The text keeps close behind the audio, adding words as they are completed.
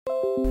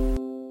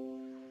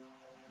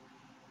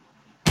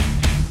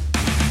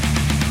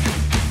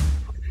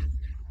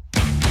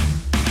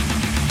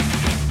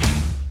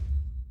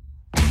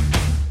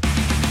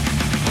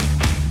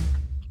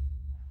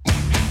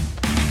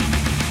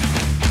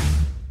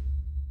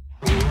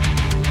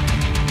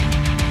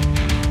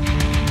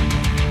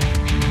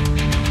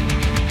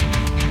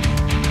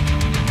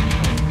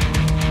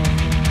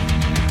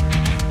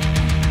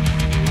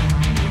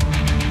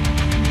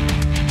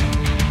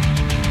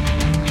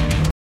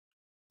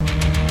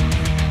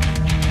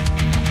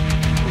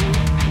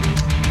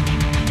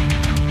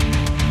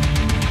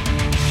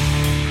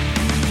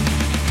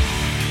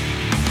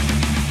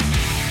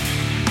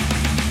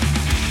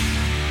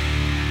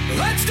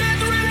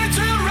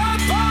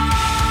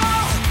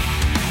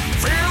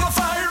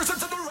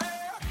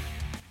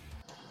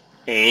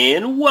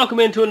And welcome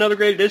into another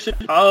great edition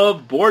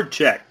of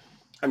BoardCheck.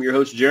 I'm your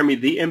host, Jeremy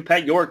the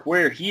Impact York.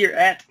 We're here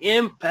at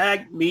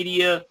Impact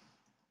Media.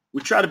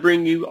 We try to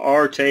bring you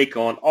our take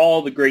on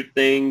all the great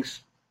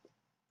things,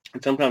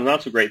 and sometimes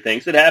not so great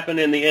things, that happen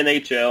in the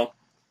NHL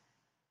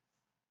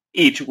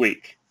each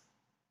week.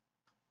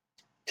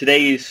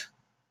 Today's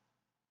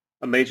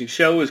amazing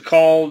show is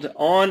called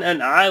On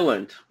an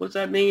Island. What does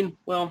that mean?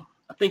 Well,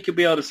 I think you'll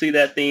be able to see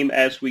that theme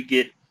as we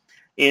get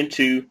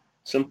into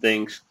some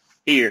things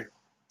here.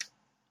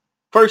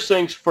 First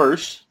things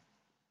first,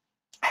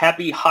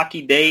 happy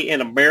Hockey Day in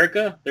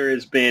America. There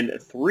has been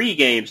 3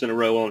 games in a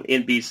row on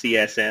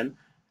NBCSN.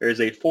 There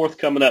is a 4th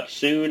coming up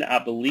soon. I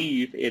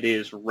believe it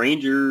is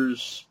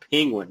Rangers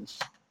Penguins.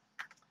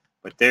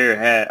 But there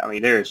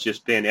has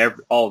just been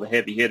all the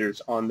heavy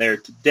hitters on there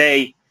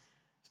today.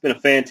 It's been a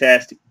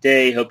fantastic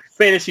day. Hope your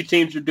fantasy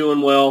teams are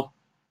doing well.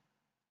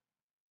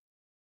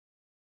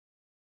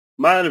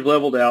 Mine have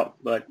leveled out,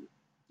 but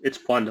it's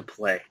fun to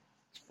play.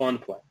 It's fun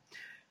to play.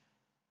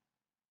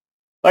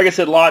 Like I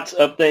said, lots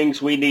of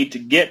things we need to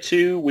get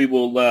to. We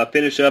will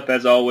finish up,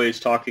 as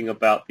always, talking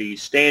about the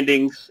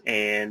standings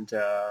and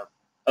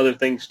other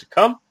things to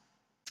come.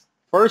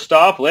 First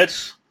off,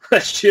 let's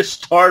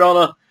just start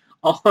on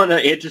an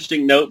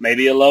interesting note,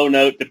 maybe a low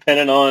note,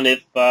 depending on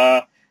if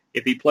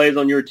he plays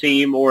on your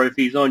team or if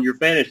he's on your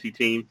fantasy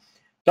team.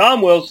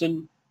 Tom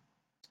Wilson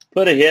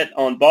put a hit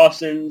on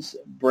Boston's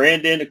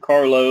Brandon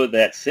Carlo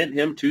that sent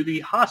him to the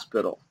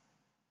hospital.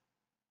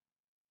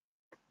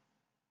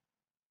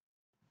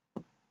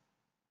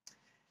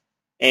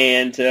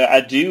 And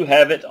I do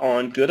have it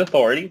on good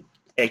authority,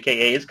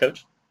 a.k.a. his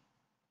coach,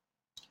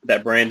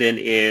 that Brandon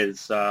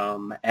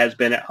has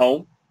been at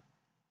home.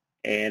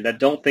 And I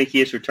don't think he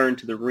has returned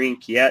to the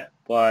rink yet,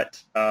 but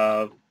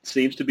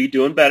seems to be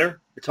doing better.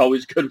 It's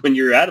always good when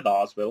you're out of the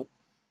hospital.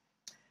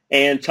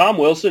 And Tom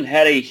Wilson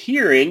had a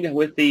hearing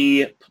with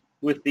the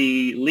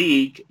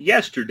league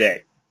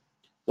yesterday.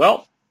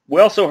 Well, we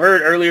also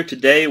heard earlier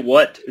today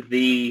what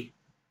the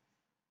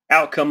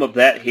outcome of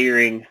that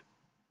hearing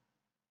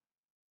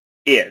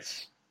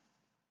is.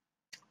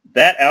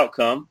 That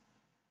outcome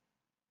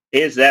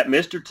is that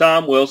Mr.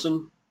 Tom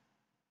Wilson,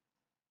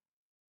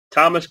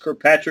 Thomas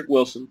Kirkpatrick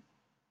Wilson,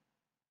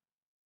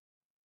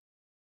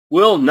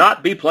 will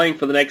not be playing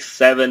for the next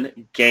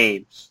 7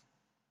 games.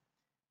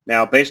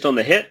 Now, based on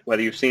the hit,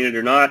 whether you've seen it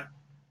or not,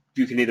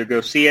 you can either go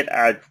see it.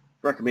 I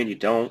recommend you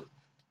don't.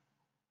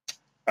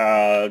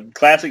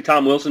 Classic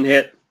Tom Wilson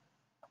hit.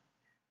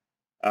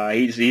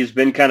 He's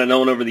been kind of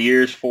known over the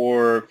years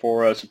for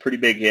some pretty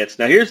big hits.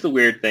 Now, here's the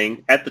weird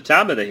thing. At the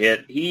time of the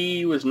hit,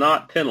 he was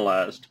not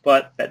penalized,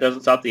 but that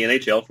doesn't stop the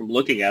NHL from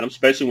looking at him,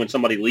 especially when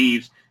somebody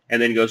leaves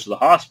and then goes to the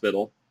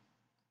hospital.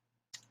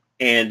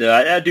 And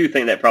I do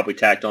think that probably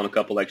tacked on a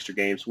couple extra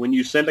games. When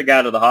you send a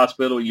guy to the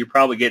hospital, you're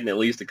probably getting at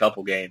least a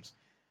couple games.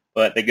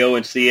 But they go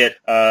and see it.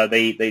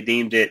 They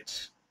deemed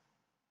it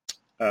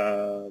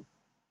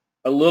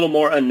a little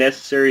more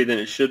unnecessary than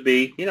it should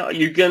be. You know,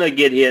 you're going to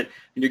get hit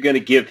and you're going to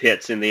give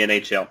hits in the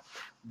NHL.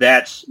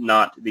 That's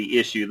not the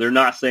issue. They're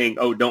not saying,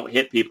 oh, don't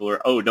hit people, or,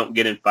 oh, don't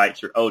get in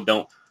fights, or, oh,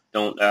 don't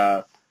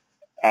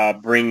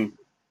bring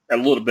a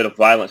little bit of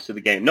violence to the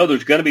game. No,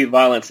 there's going to be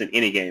violence in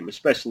any game,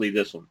 especially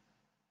this one.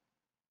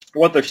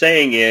 What they're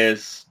saying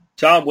is,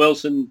 Tom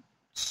Wilson,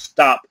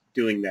 stop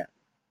doing that.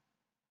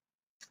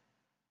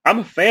 I'm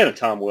a fan of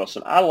Tom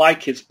Wilson. I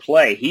like his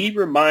play. He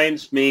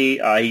reminds me,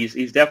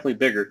 he's definitely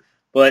bigger,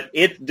 but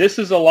this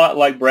is a lot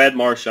like Brad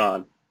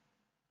Marchand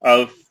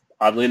of,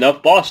 oddly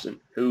enough, Boston,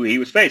 who he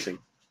was facing.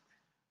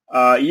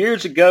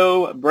 Years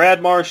ago,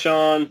 Brad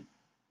Marchand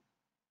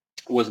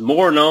was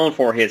more known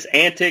for his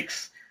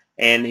antics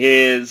and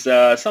his,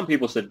 some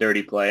people said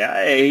dirty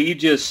play. He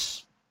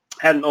just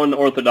had an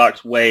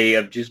unorthodox way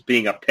of just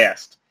being a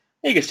pest.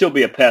 He can still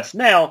be a pest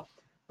now,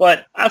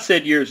 but I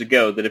said years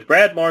ago that if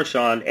Brad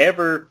Marchand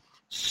ever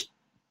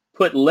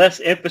put less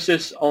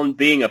emphasis on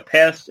being a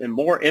pest and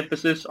more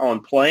emphasis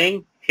on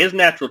playing, his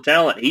natural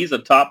talent, he's a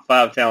top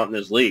 5 talent in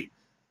this league.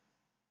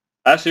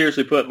 I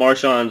seriously put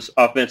Marchand's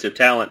offensive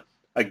talent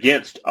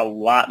against a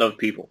lot of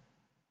people.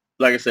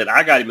 Like I said,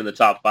 I got him in the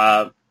top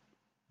 5.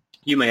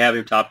 You may have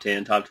him top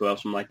 10, top 12,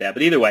 something like that.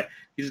 But either way,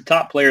 he's a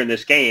top player in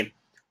this game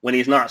when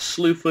he's not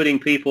slew-footing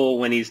people,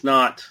 when he's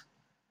not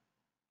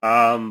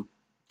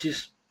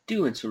Just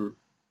doing some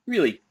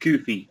really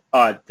goofy,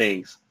 odd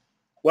things.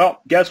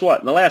 Well, guess what?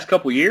 In the last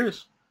couple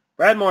years,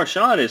 Brad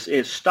Marchand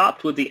is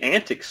stopped with the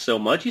antics so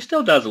much. He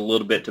still does a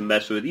little bit to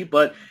mess with you,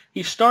 but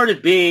he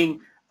started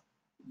being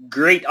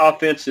great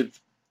offensive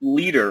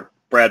leader,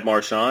 Brad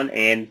Marchand,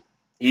 and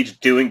he's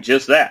doing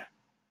just that.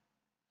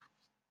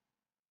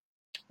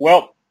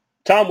 Well,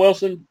 Tom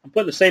Wilson, I'm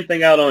putting the same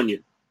thing out on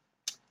you.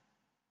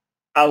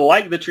 I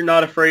like that you're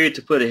not afraid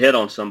to put a hit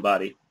on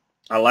somebody.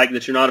 I like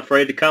that you're not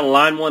afraid to kind of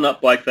line one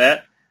up like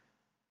that.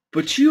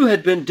 But you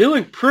had been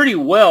doing pretty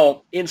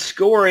well in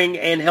scoring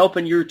and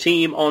helping your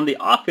team on the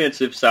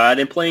offensive side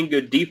and playing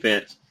good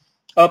defense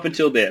up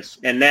until this.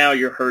 And now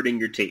you're hurting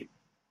your team.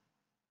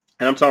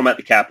 And I'm talking about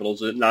the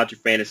Capitals, not your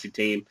fantasy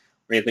team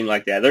or anything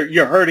like that.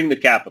 You're hurting the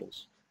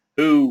Capitals,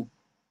 who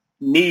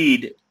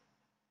need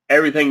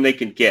everything they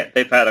can get.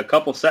 They've had a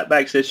couple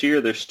setbacks this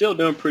year. They're still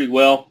doing pretty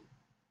well.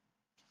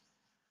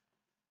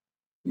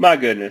 My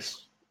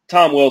goodness.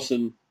 Tom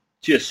Wilson,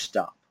 just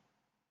stop.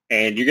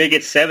 And you're going to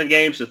get 7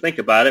 games to think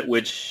about it,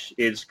 which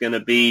is going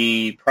to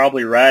be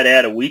probably right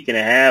at a week and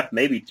a half,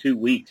 maybe 2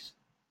 weeks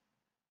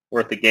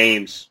worth of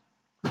games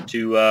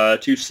to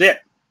sit.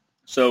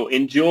 So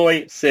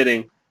enjoy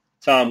sitting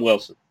Tom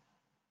Wilson.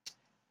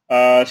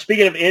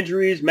 Speaking of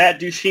injuries, Matt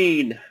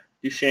Duchene,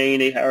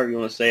 however you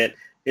want to say it,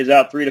 is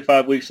out 3 to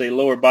 5 weeks, a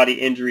lower body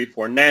injury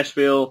for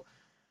Nashville.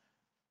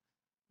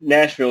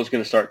 Nashville is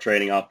going to start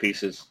trading off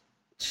pieces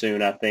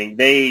soon, I think.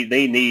 They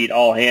need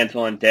all hands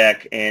on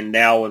deck, and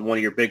now when one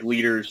of your big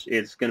leaders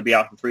is going to be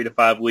out for 3 to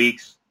 5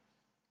 weeks,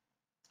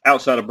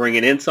 outside of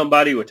bringing in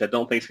somebody, which I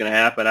don't think is going to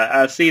happen,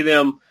 I see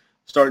them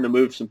starting to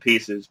move some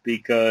pieces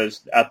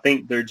because I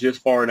think they're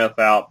just far enough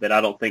out that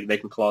I don't think they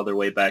can claw their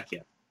way back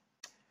in.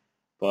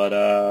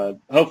 But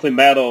hopefully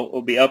Matt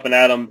will be up and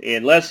at them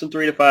in less than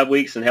 3 to 5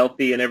 weeks and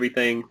healthy and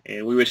everything,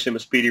 and we wish him a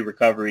speedy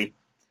recovery.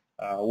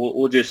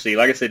 We'll just see.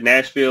 Like I said,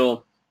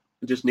 Nashville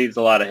just needs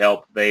a lot of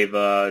help.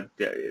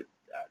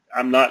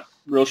 I'm not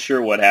real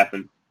sure what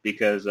happened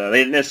because they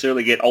didn't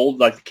necessarily get old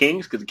like the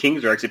Kings, because the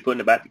Kings are actually putting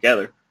it back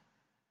together,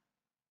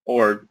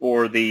 or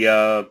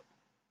the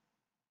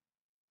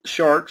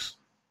Sharks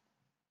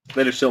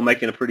that are still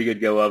making a pretty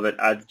good go of it.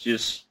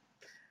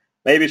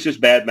 Maybe it's just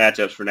bad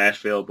matchups for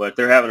Nashville, but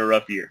they're having a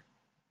rough year.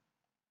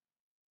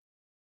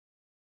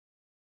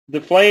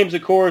 The Flames,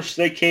 of course,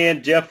 they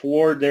canned Jeff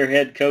Ward, their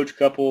head coach,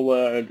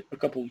 a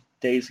couple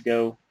days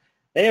ago.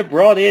 They have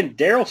brought in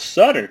Daryl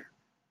Sutter.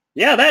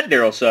 Yeah, that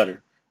Daryl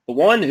Sutter. The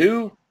one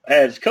who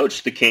has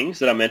coached the Kings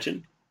that I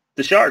mentioned,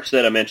 the Sharks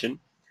that I mentioned.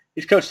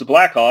 He's coached the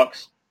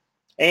Blackhawks,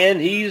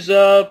 and he's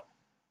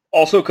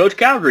also coached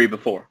Calgary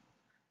before.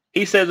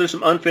 He says there's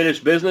some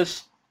unfinished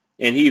business,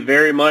 and he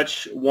very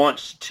much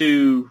wants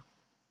to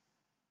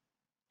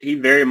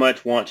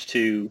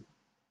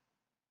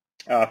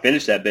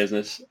finish that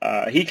business.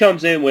 He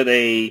comes in with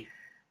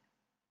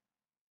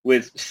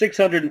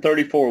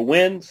 634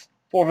 wins,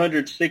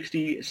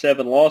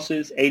 467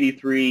 losses,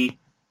 83.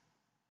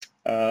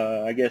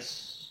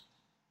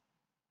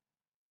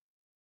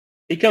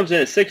 He comes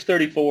in at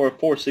 634,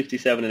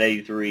 467, and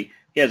 83.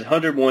 He has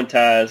 101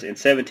 ties in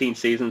 17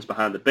 seasons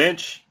behind the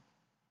bench.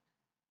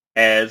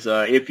 As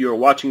if you're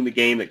watching the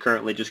game that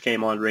currently just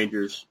came on,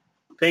 Rangers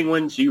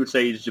Penguins, you would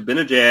say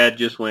Zibanejad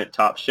just went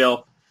top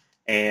shelf,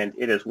 and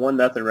it is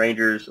 1-0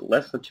 Rangers,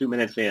 less than 2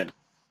 minutes in.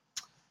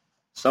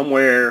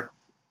 Somewhere,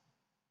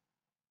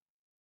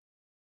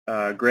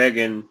 Greg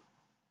and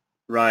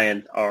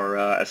Ryan are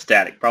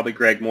ecstatic. Probably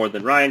Greg more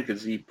than Ryan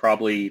because he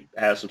probably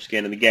has some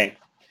skin in the game.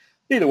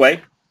 Either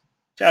way,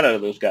 shout out to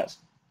those guys.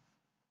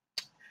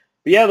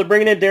 But yeah, they're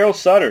bringing in Daryl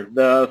Sutter.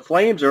 The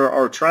Flames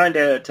are trying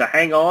to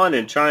hang on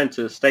and trying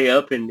to stay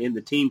up in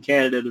the Team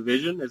Canada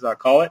division, as I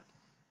call it.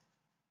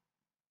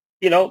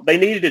 You know, they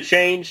needed a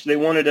change. They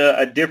wanted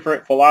a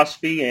different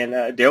philosophy, and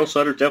Daryl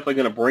Sutter's definitely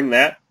going to bring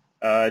that.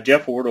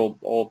 Jeff Ward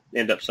will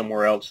end up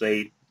somewhere else.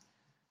 They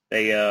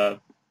kind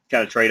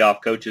of trade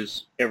off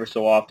coaches ever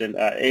so often.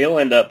 He'll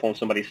end up on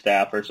somebody's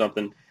staff or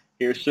something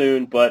here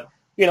soon. But,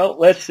 you know,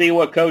 let's see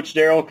what Coach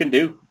Daryl can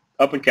do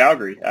up in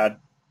Calgary.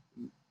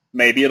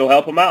 Maybe it'll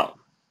help him out.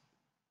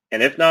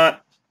 And if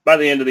not, by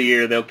the end of the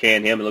year, they'll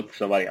can him and look for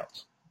somebody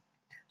else.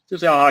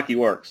 Just how hockey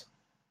works.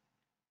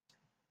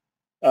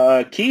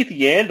 Keith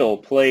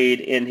Yandel played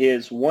in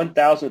his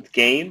 1,000th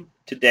game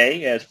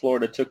today as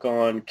Florida took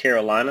on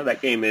Carolina.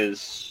 That game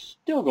is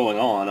still going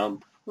on,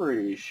 I'm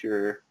pretty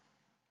sure.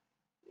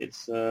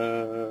 It's,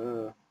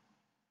 we'll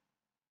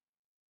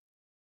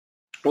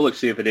look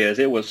see if it is.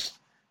 It was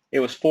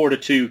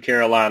 4-2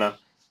 Carolina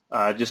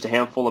just a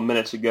handful of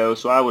minutes ago,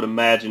 so I would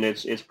imagine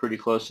it's pretty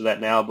close to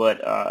that now.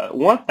 But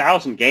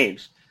 1,000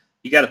 games,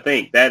 you got to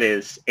think that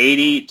is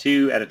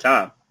 82 at a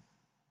time,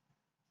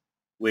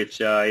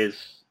 which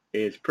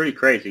is pretty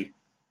crazy.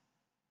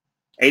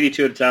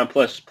 82 at a time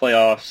plus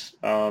playoffs.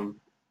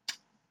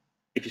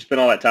 If you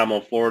spend all that time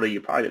on Florida,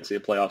 you probably didn't see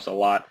the playoffs a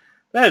lot.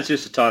 That is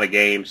just a ton of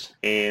games.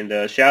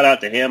 And shout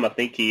out to him. I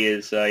think he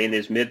is in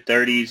his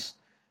mid-30s.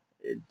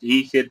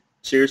 He could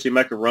seriously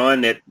make a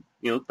run at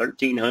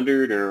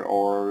 1,300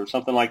 or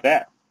something like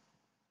that.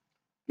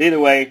 Either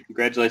way,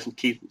 congratulations,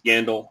 Keith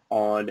Yandel,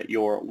 on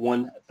your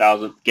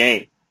 1,000th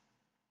game.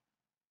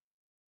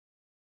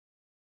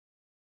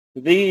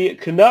 The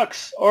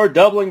Canucks are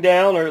doubling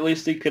down, or at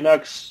least the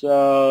Canucks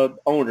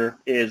owner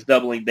is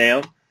doubling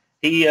down.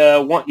 He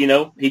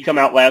he come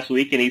out last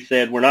week and he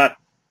said we're not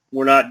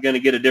going to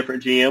get a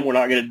different GM. We're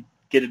not going to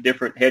get a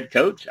different head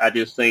coach. I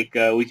just think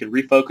we can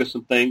refocus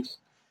some things,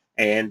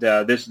 and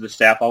this is the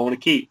staff I want to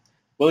keep.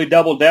 Well, he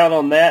doubled down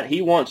on that.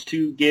 He wants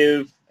to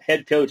give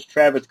head coach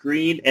Travis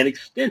Green an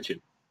extension.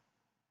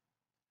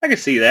 I can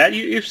see that.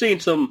 You've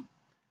seen some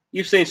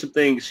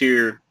things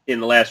here in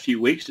the last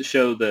few weeks to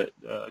show that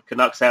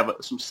Canucks have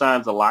some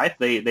signs of life.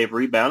 They've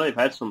rebounded. They've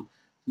had some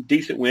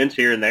decent wins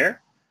here and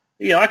there.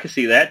 I can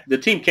see that. The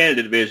Team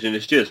Canada division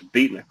is just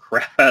beating the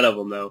crap out of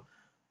them, though.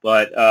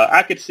 But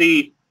I could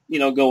see,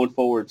 going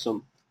forward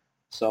some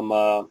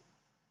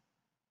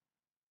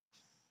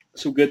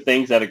good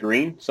things out of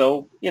Green.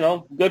 So,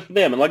 good for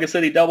them. And like I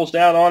said, he doubles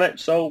down on it.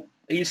 So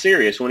he's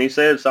serious when he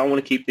says, I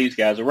want to keep these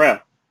guys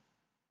around.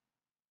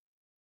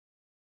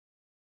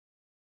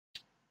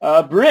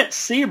 Brent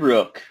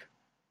Seabrook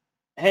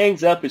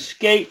hangs up his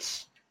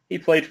skates. He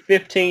played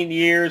 15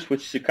 years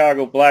with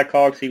Chicago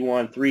Blackhawks. He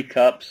won 3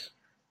 cups.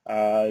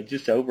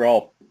 Just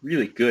overall,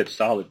 really good,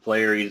 solid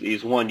player.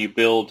 He's one you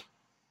build.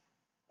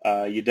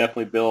 You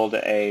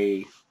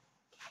definitely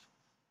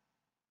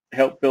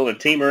help build a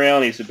team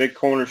around. He's a big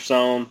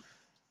cornerstone.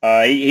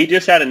 He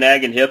just had a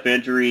nagging hip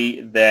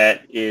injury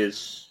that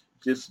is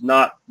just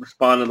not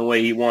responding the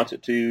way he wants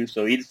it to.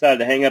 So he decided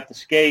to hang up the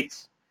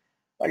skates.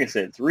 Like I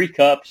said, 3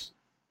 cups.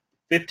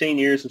 15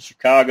 years in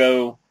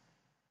Chicago.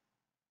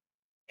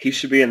 He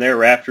should be in their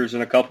rafters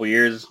in a couple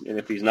years, and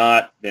if he's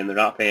not, then they're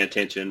not paying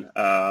attention.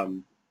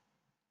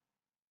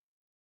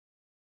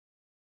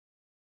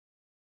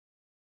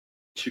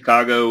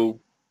 Chicago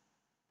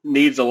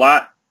needs a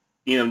lot,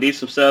 needs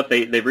some stuff.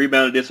 They've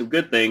rebounded, did some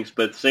good things,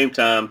 but at the same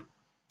time,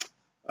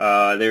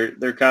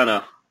 they're kind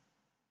of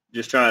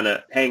just trying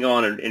to hang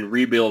on and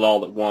rebuild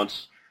all at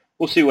once.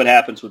 We'll see what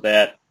happens with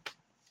that,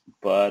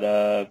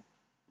 but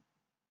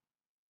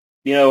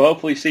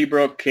hopefully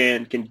Seabrook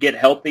can get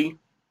healthy,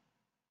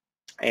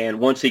 and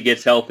once he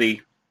gets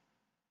healthy,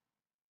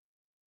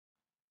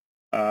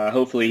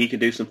 hopefully he can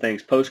do some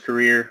things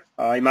post-career.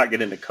 He might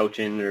get into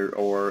coaching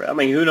or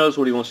who knows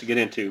what he wants to get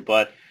into,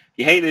 but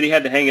you hate that he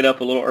had to hang it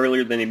up a little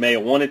earlier than he may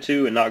have wanted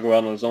to and not go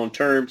out on his own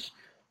terms.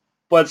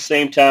 But at the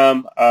same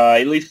time,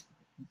 at least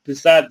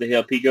beside the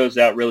hip, he goes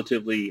out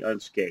relatively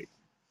unscathed.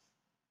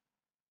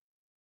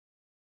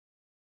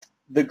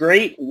 The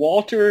great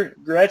Walter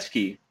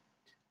Gretzky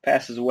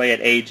passes away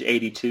at age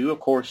 82. Of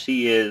course,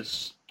 he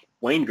is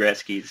Wayne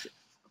Gretzky's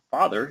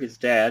father, his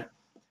dad.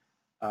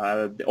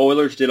 The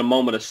Oilers did a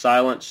moment of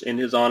silence in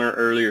his honor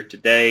earlier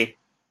today,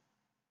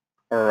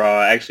 or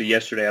actually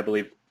yesterday, I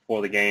believe,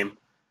 before the game.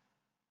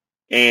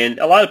 And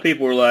a lot of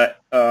people were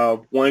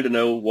wanted to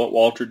know what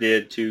Walter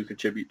did to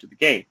contribute to the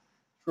game.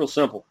 It's real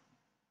simple.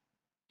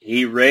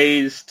 He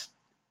raised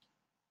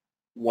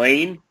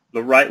Wayne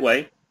the right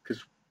way,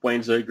 because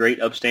Wayne's a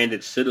great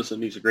upstanding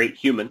citizen. He's a great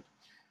human.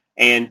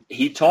 And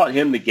he taught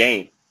him the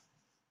game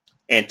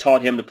and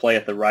taught him to play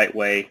it the right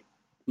way.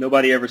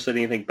 Nobody ever said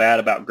anything bad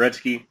about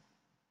Gretzky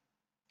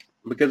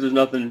because there's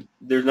nothing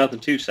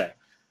to say.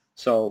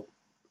 So,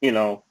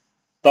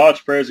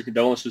 thoughts, prayers, and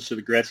condolences to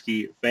the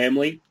Gretzky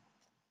family.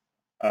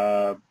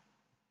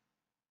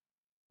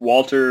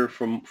 Walter,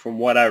 from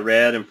what I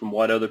read and from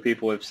what other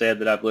people have said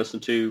that I've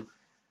listened to,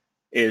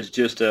 was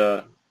just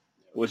a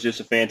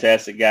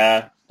fantastic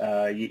guy.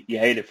 You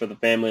hate it for the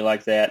family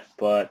like that,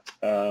 but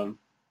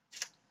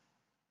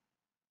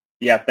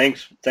yeah,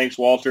 thanks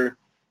Walter,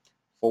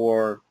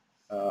 for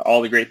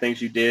all the great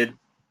things you did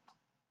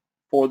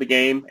for the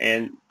game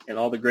and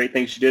all the great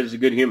things you did as a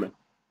good human.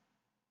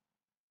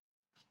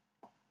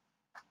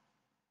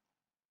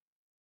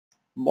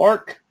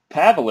 Mark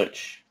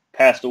Pavelich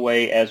passed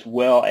away as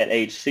well at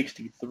age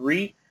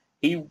 63.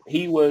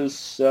 He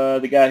was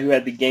the guy who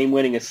had the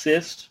game-winning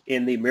assist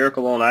in the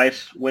Miracle on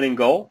Ice winning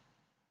goal.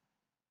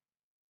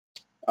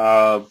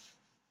 I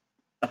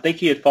think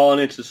he had fallen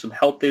into some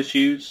health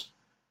issues,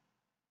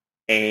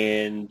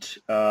 and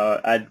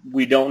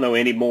we don't know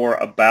any more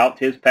about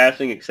his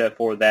passing except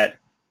for that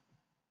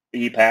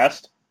he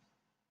passed.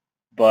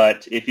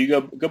 But if you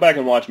go back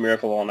and watch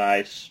Miracle on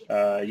Ice,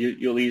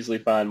 you'll easily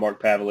find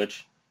Mark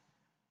Pavelich.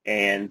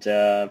 And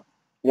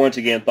once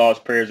again, thoughts,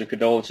 prayers, and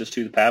condolences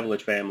to the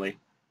Pavelich family.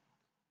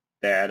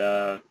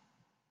 That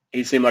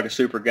he seemed like a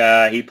super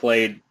guy. He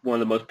played one of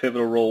the most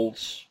pivotal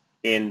roles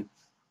in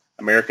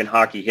American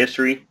hockey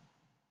history,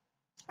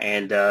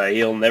 and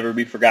he'll never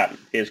be forgotten,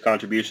 his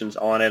contributions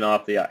on and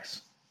off the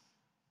ice.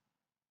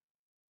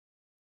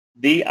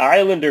 The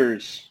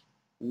Islanders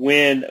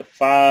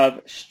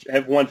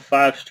have won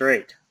 5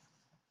 straight.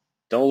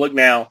 Don't look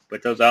now,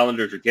 but those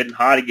Islanders are getting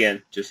hot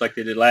again, just like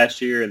they did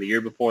last year and the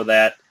year before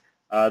that.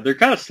 They're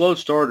kind of slow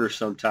starters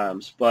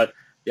sometimes, but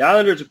the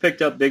Islanders have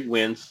picked up big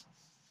wins.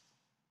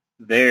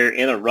 They're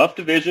in a rough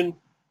division.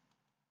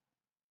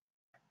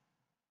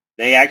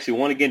 They actually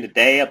won again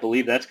today. I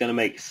believe that's going to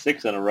make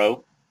 6 in a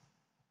row.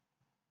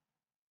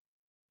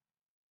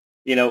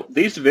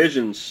 These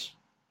divisions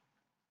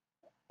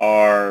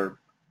are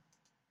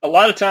a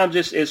lot of times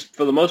it's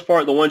for the most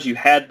part the ones you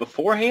had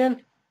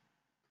beforehand,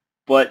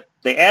 but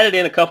they added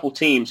in a couple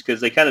teams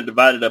because they kind of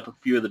divided up a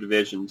few of the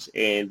divisions.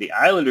 And the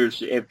Islanders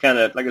have kind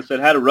of, like I said,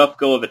 had a rough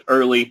go of it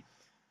early.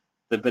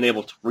 They've been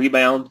able to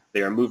rebound.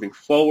 They are moving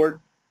forward.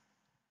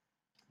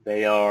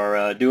 They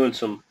are doing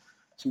some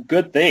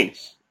good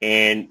things.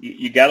 And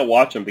you got to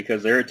watch them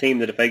because they're a team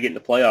that if they get in the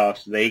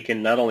playoffs, they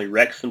can not only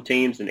wreck some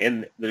teams and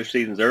end their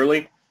seasons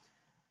early.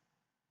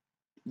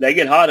 They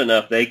get hot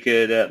enough, they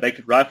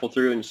could rifle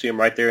through and see them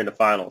right there in the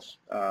finals.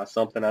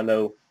 Something I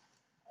know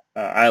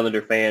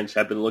Islander fans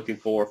have been looking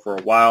for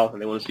a while,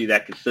 and they want to see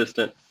that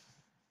consistent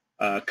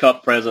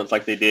cup presence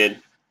like they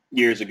did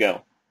years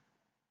ago.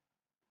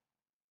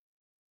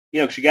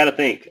 Because you got to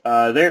think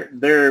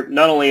they're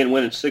not only in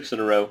winning 6 in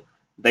a row,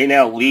 they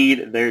now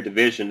lead their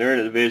division. They're in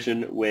a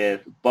division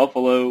with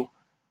Buffalo,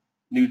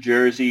 New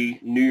Jersey,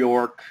 New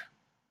York,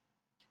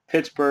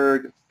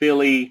 Pittsburgh,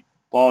 Philly,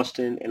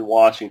 Boston, and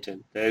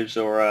Washington. Those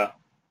are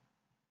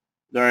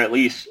there are at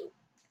least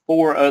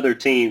 4 other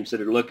teams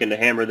that are looking to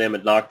hammer them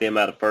and knock them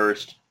out of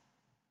first.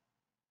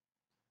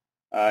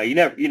 You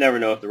never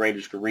know if the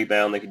Rangers can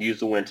rebound. They could use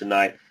the win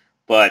tonight,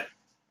 but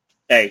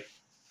hey,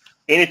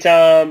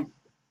 anytime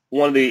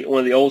one of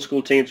the old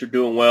school teams are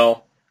doing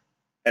well,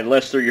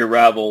 unless they're your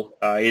rival,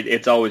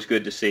 it's always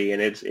good to see,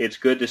 and it's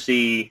good to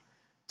see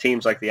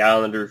teams like the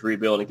Islanders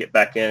rebuild and get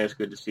back in. It's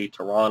good to see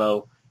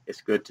Toronto.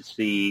 It's good to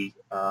see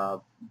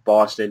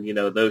Boston.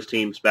 Those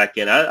teams back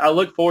in. I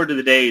look forward to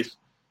the days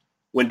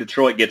when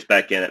Detroit gets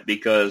back in it,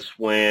 because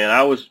when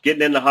I was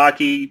getting into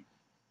hockey,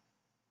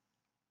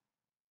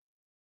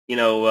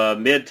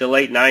 mid to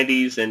late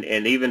 90s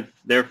and even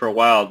there for a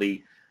while,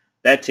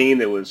 that team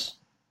that was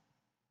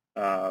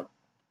Dominik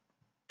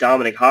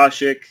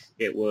Hasek,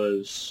 it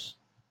was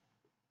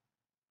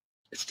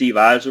Steve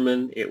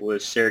Yzerman, it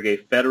was Sergei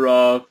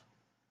Fedorov,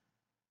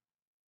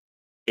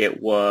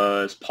 it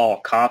was Paul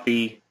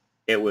Coffey,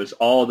 it was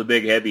all the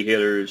big heavy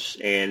hitters,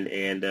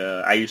 and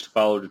I used to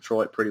follow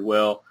Detroit pretty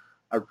well.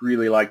 I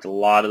really liked a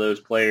lot of those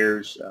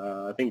players.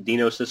 I think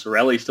Dino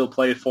Ciccarelli still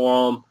played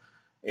for them.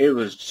 It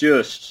was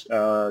just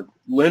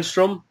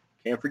Lindstrom.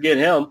 Can't forget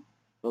him.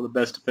 One of the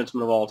best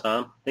defensemen of all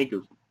time. I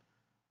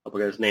hope I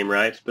got his name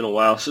right. It's been a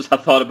while since I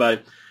thought about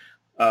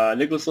it.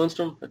 Nicholas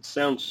Lindstrom. That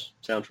sounds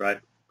right.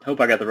 I hope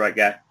I got the right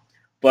guy.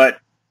 But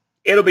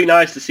it'll be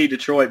nice to see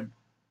Detroit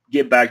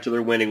get back to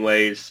their winning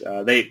ways.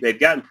 They've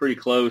gotten pretty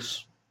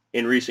close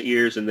in recent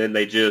years, and then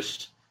it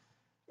just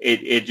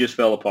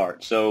fell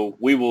apart. So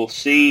we will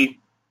see.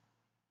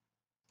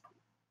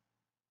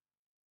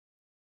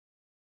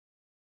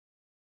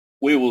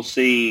 We will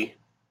see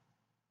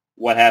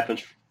what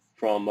happens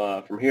from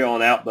here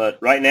on out. But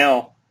right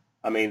now,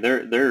 I mean,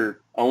 they're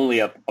only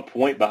a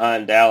point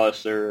behind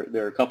Dallas.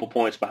 They're a couple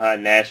points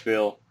behind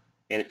Nashville,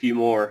 and a few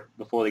more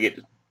before they get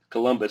to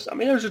Columbus. I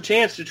mean, there's a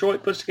chance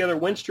Detroit puts together a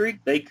win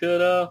streak. They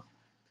could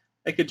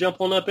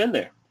jump on up in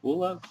there.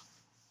 We'll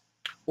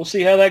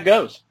see how that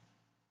goes.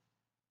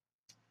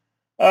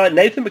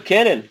 Nathan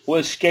McKinnon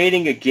was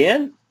skating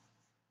again,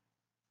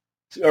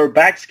 or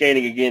back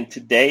skating again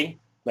today.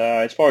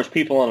 As far as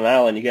people on an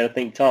island, you got to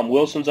think Tom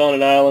Wilson's on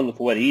an island with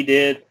what he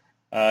did.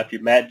 If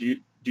you're Matt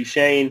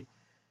Duchene,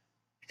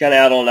 you're kind of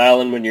out on an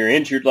island when you're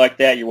injured like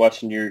that. You're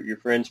watching your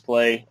friends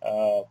play.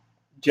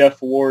 Jeff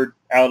Ward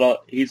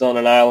he's on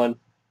an island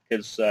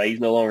because he's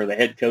no longer the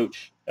head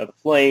coach of the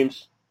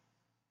Flames.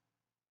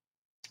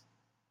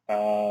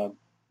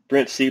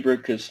 Brent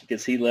Seabrook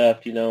because he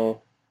left. Nate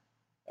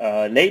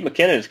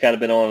McKinnon has kind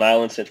of been on an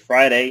island since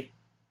Friday.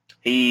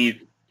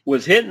 He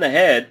was hit in the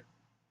head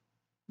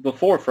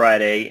before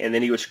Friday, and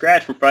then he was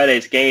scratched from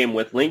Friday's game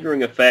with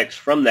lingering effects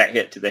from that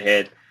hit to the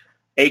head,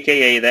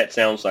 a.k.a. that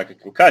sounds like a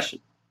concussion.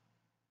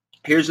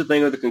 Here's the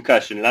thing with the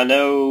concussion, and I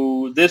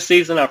know this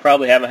season I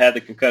probably haven't had the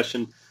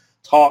concussion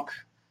talk.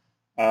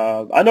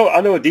 I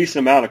know a decent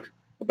amount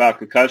about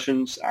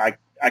concussions. I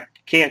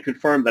can't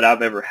confirm that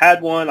I've ever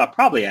had one. I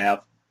probably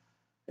have,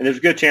 and there's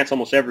a good chance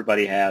almost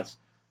everybody has.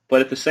 But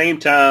at the same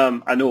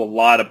time, I know a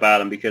lot about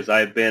them because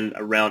I've been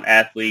around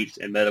athletes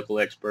and medical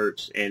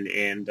experts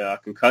and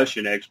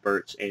concussion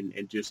experts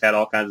and just had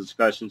all kinds of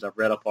discussions. I've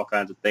read up all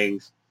kinds of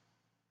things.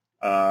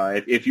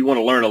 If you want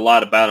to learn a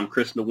lot about them,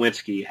 Chris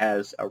Nowinski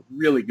has a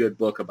really good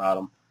book about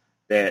them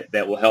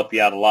that will help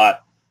you out a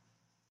lot.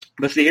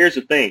 But see, here's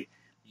the thing.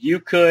 You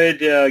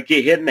could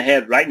get hit in the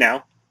head right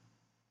now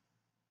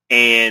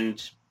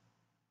and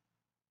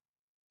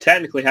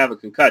technically have a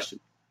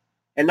concussion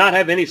and not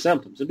have any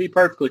symptoms and be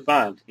perfectly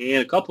fine.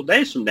 And a couple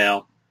days from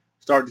now,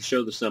 start to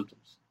show the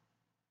symptoms.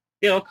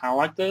 Kind of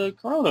like the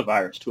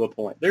coronavirus to a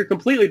point. They're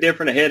completely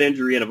different, a head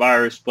injury and a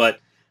virus, but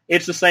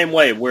it's the same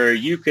way where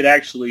you could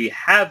actually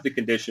have the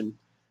condition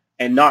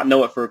and not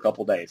know it for a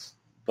couple days.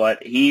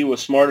 But he was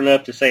smart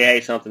enough to say,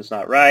 hey, something's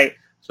not right.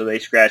 So they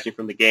scratched him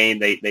from the game.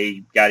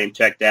 They got him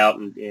checked out,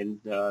 and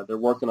they're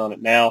working on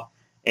it now.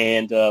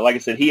 And like I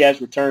said, he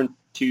has returned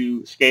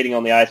to skating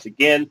on the ice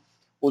again.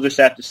 We'll just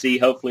have to see,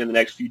 hopefully, in the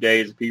next few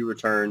days if he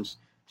returns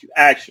to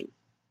action.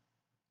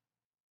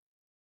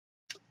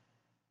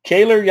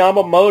 Kailer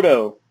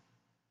Yamamoto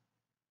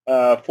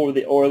for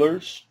the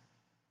Oilers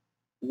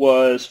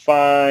was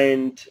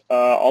fined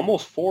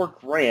almost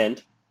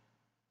 $4,000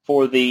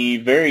 for the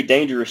very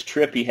dangerous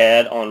trip he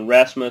had on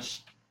Rasmus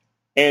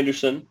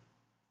Anderson.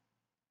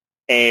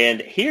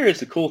 And here is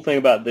the cool thing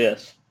about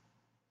this.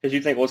 Because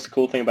you think, what's the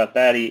cool thing about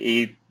that?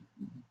 He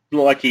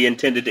looked like he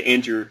intended to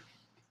injure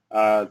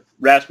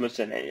Rasmus,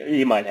 and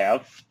he might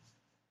have.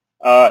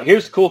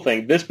 Here's the cool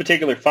thing. This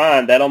particular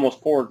fine, that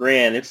almost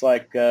 $4,000, it's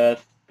like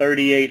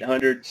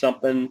 $3,800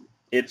 something.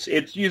 It's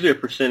usually a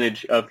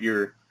percentage of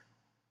your.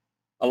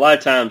 A lot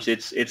of times,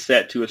 it's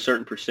set to a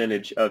certain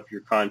percentage of your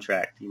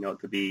contract. You know, it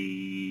could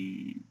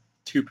be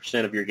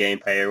 2% of your game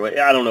pay, or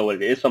I don't know what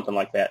it is, something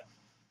like that.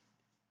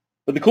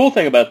 But the cool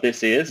thing about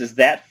this is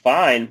that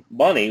fine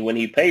money, when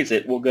he pays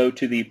it, will go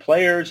to the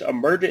Players'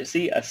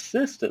 Emergency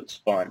Assistance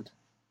Fund.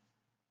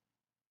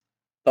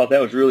 Thought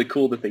that was really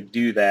cool that they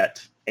do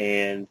that,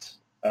 and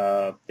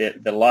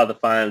that a lot of the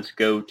fines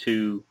go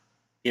to,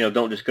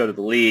 don't just go to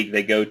the league.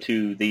 They go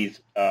to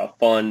these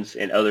funds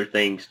and other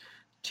things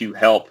to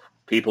help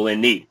people in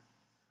need.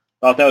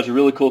 Thought that was a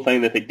really cool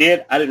thing that they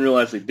did. I didn't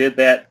realize they did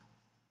that,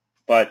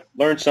 but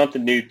learned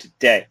something new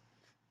today.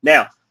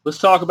 Now, let's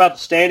talk about the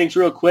standings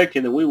real quick,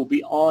 and then we will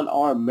be on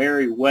our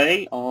merry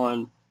way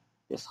on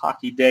this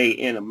Hockey Day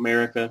in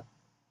America.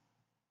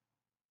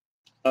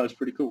 That was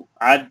pretty cool.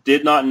 I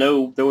did not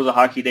know there was a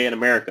Hockey Day in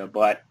America,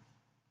 but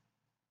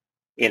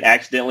in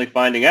accidentally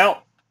finding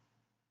out,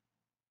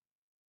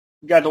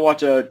 got to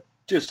watch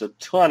just a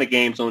ton of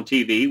games on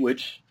TV,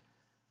 which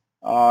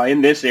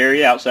in this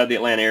area, outside the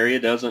Atlanta area,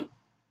 doesn't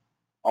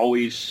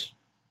always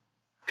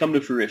come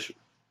to fruition.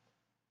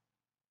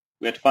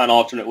 We have to find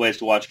alternate ways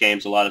to watch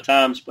games a lot of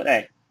times, but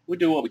hey, we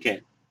do what we can.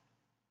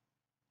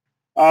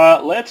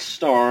 Let's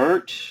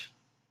start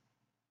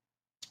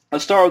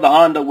with the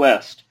Honda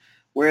West,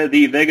 where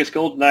the Vegas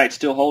Golden Knights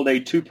still hold a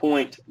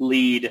 2-point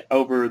lead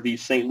over the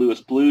St.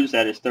 Louis Blues.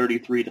 That is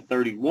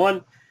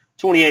 33-31.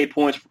 28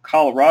 points for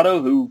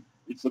Colorado, who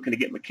is looking to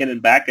get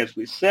McKinnon back, as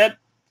we said.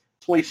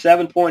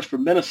 27 points for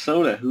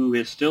Minnesota, who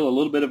is still a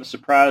little bit of a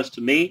surprise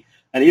to me.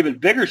 An even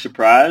bigger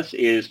surprise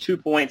is 2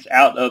 points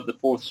out of the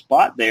fourth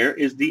spot there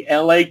is the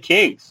LA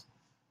Kings.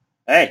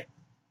 Hey,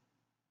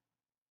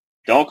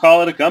 don't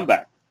call it a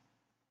comeback.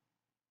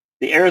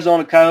 The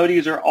Arizona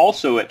Coyotes are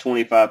also at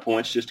 25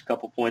 points, just a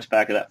couple points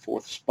back of that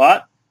fourth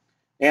spot.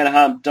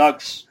 Anaheim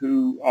Ducks,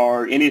 who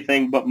are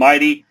anything but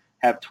mighty,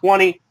 have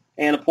 20,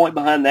 and a point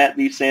behind that,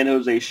 the San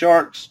Jose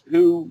Sharks,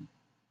 who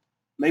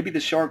maybe the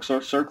Sharks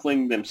are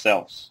circling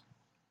themselves.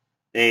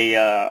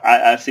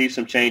 I see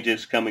some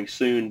changes coming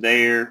soon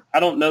there. I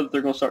don't know that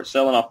they're going to start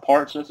selling off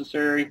parts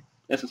necessarily.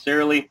 I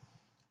think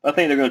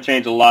they're going to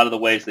change a lot of the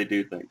ways they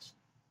do things.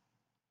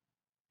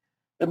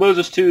 That moves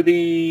us to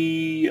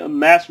the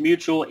Mass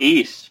Mutual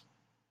East,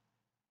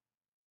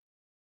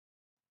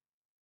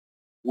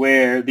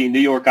 where the New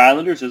York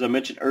Islanders, as I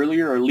mentioned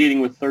earlier, are leading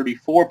with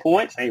 34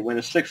 points. Hey,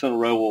 winning 6 in a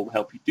row will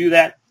help you do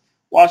that.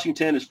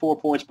 Washington is 4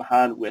 points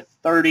behind with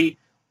 30.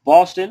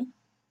 Boston,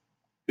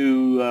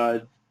 who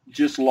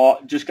just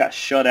got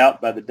shut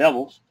out by the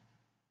Devils,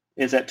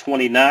 is at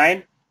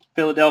 29.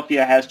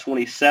 Philadelphia has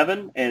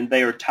 27, and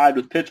they are tied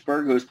with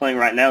Pittsburgh, who is playing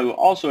right now, who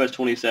also has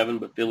 27,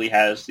 but Philly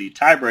has the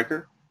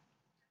tiebreaker.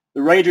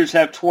 The Rangers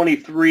have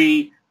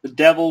 23. The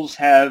Devils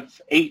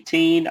have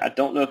 18. I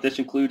don't know if this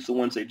includes the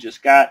ones they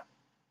just got.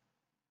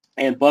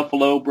 And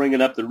Buffalo bringing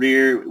up the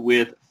rear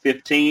with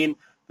 15.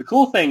 The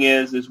cool thing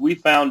is we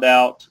found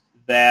out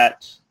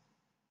that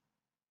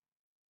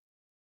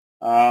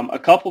a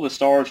couple of the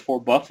stars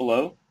for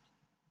Buffalo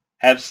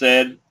have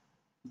said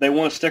they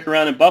want to stick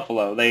around in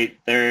Buffalo. They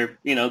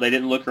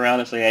didn't look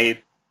around and say,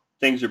 hey,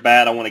 things are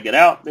bad, I want to get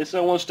out. They said,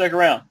 I want to stick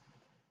around,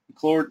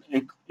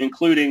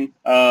 including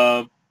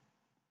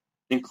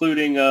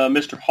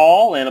Mr.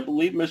 Hall, and I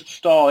believe Mr.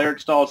 Stahl, Eric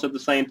Stahl, said the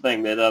same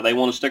thing, that they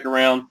want to stick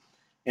around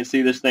and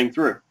see this thing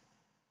through.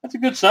 That's a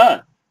good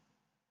sign.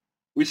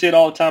 We see it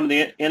all the time in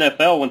the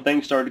NFL when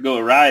things start to go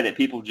awry that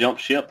people jump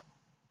ship.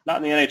 Not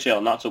in the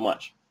NHL, not so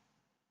much.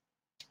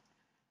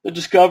 The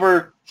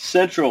Discover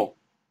Central.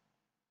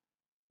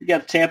 You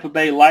got Tampa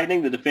Bay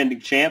Lightning, the defending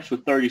champs,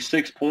 with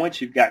 36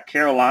 points. You've got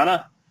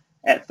Carolina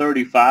at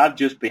 35,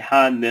 just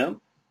behind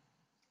them.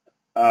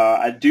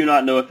 I do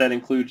not know if that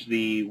includes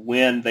the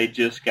win they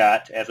just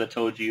got. As I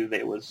told you,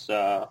 it was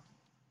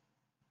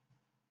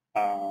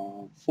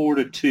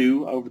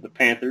 4-2 over the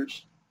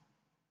Panthers.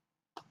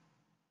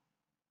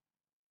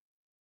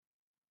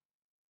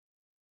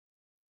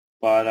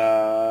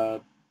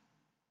 But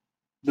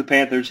the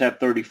Panthers have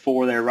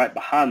 34. They're right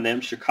behind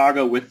them.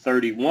 Chicago with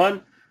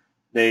 31.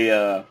 They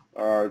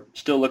are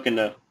still looking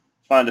to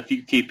find a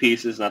few key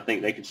pieces, and I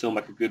think they can still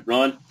make a good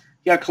run.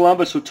 You got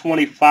Columbus with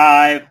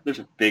 25. There's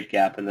a big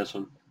gap in this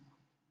one.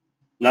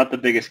 Not the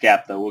biggest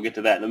gap, though. We'll get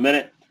to that in a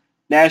minute.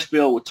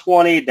 Nashville with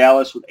 20.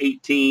 Dallas with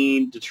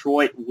 18.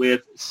 Detroit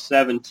with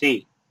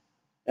 17.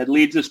 That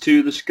leads us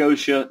to the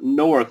Scotia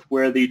North,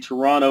 where the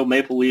Toronto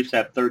Maple Leafs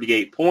have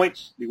 38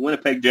 points. The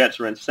Winnipeg Jets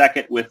are in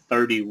second with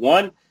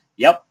 31.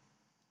 Yep,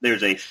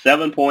 there's a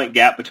 7-point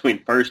gap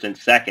between first and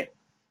second.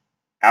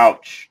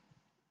 Ouch.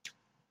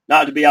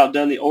 Not to be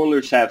outdone, the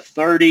Oilers have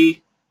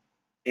 30,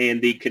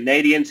 and the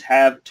Canadiens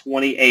have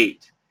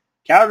 28.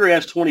 Calgary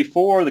has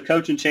 24. The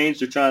coaching change,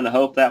 they're trying to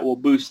hope that will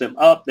boost them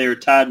up. They're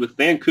tied with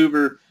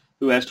Vancouver,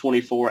 who has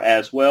 24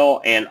 as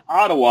well, and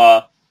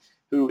Ottawa,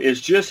 who is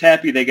just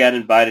happy they got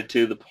invited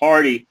to the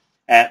party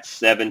at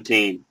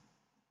 17.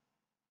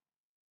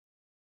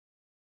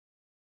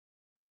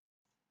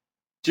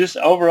 Just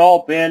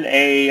overall been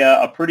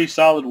a pretty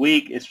solid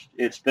week.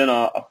 It's been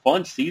a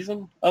fun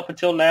season up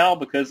until now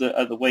because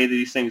of the way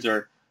these things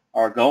are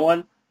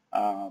going.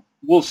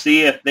 We'll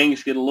see if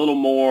things get a little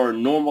more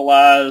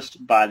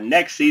normalized by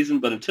next season,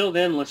 but until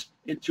then, let's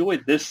enjoy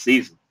this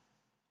season.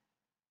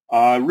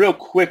 Real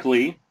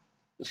quickly,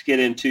 let's get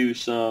into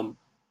some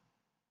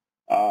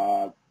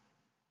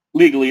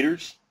league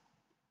leaders.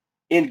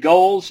 In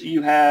goals,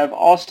 you have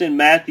Austin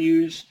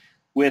Matthews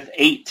with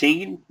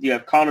 18. You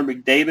have Connor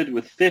McDavid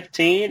with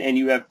 15, and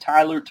you have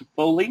Tyler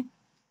Toffoli,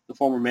 the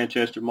former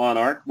Manchester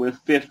Monarch, with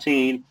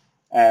 15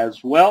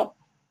 as well.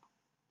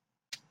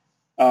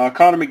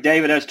 Connor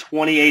McDavid has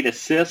 28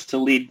 assists to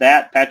lead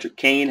that. Patrick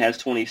Kane has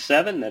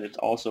 27. That is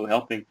also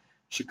helping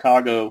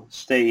Chicago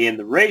stay in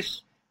the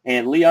race.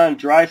 And Leon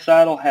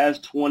Draisaitl has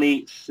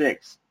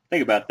 26.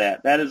 Think about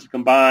that. That is a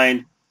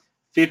combined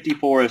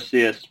 54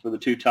 assists for the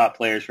two top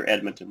players for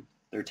Edmonton,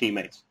 their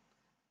teammates.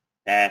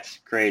 That's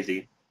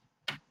crazy.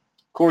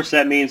 Of course,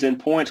 that means in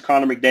points,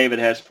 Connor McDavid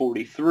has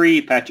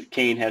 43, Patrick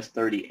Kane has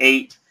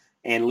 38,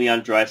 and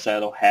Leon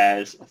Draisaitl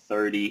has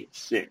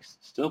 36.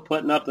 Still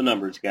putting up the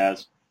numbers,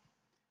 guys.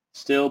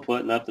 Still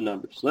putting up the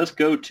numbers. Let's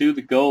go to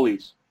the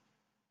goalies.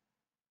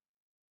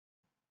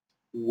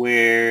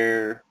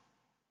 Where,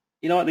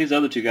 you know what, these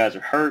other two guys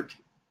are hurt,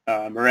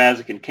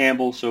 Mrazek and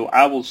Campbell, so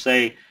I will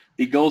say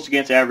the goals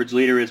against average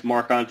leader is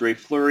Marc-Andre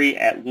Fleury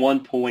at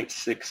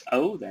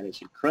 1.60. That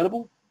is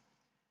incredible.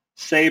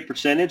 Save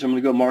percentage, I'm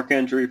going to go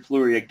Marc-Andre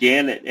Fleury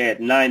again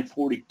at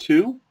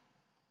 942.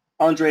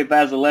 Andrei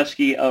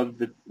Vasilevsky of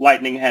the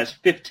Lightning has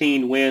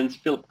 15 wins.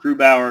 Philip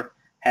Grubauer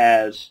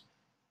has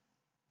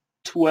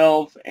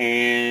 12,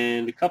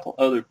 and a couple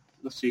other,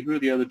 let's see, who are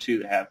the other two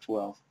that have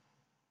 12?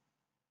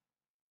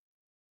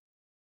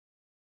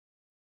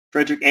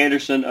 Frederick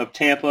Anderson of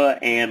Tampa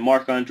and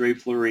Marc-Andre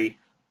Fleury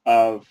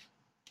of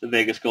the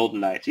Vegas Golden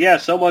Knights. Yeah,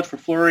 so much for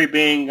Fleury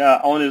being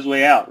on his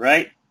way out,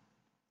 right?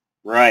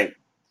 Right.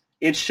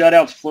 In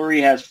shutouts,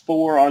 Fleury has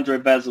 4. Andrei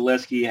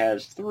Vasilevsky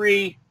has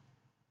 3.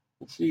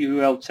 Let's see who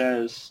else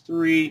has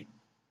 3.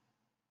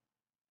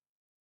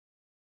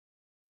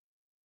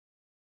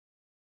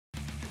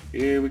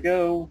 Here we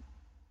go.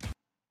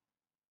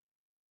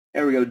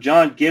 There we go.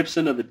 John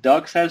Gibson of the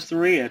Ducks has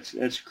 3.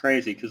 That's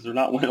crazy because they're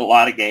not winning a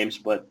lot of games,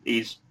 but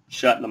he's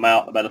shutting them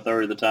out about a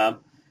third of the time.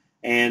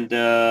 And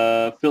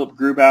Philip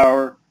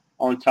Grubauer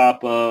on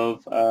top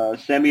of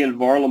Semyon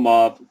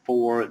Varlamov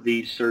for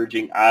the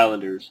Surging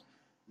Islanders.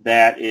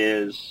 That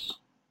is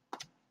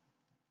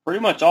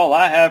pretty much all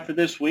I have for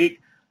this week.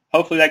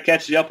 Hopefully that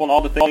catches you up on all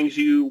the things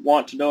you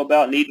want to know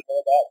about, need to know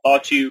about,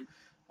 thought you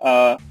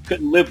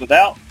couldn't live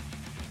without.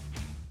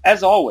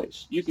 As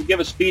always, you can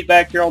give us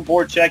feedback here on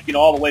BoardCheck. You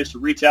know all the ways to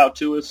reach out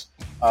to us.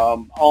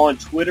 On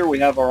Twitter, we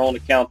have our own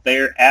account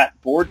there at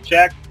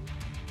BoardCheck.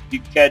 You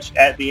can catch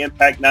at the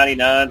Impact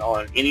 99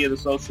 on any of the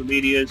social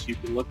medias. You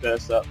can look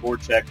us up,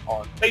 BoardCheck,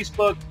 on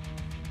Facebook.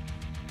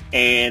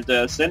 And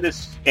send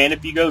us, and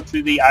if you go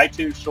to the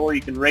iTunes store,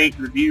 you can rate,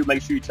 review,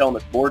 make sure you tell them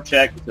it's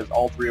BoardCheck because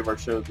all 3 of our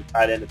shows are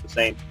tied in at the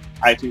same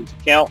iTunes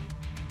account.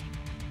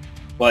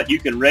 But you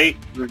can rate,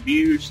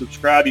 review,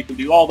 subscribe. You can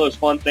do all those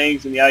fun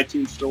things in the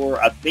iTunes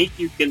store. I think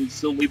you can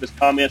still leave us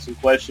comments and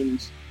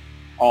questions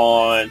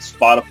on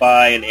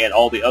Spotify and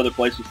all the other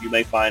places you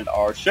may find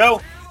our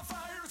show.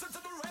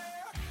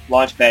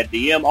 Launchpad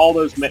DM, all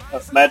those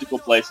magical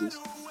places.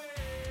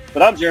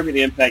 But I'm Jeremy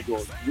the Impact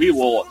Lord. We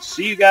will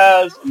see you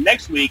guys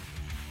next week.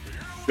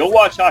 Go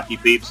watch hockey,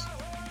 peeps.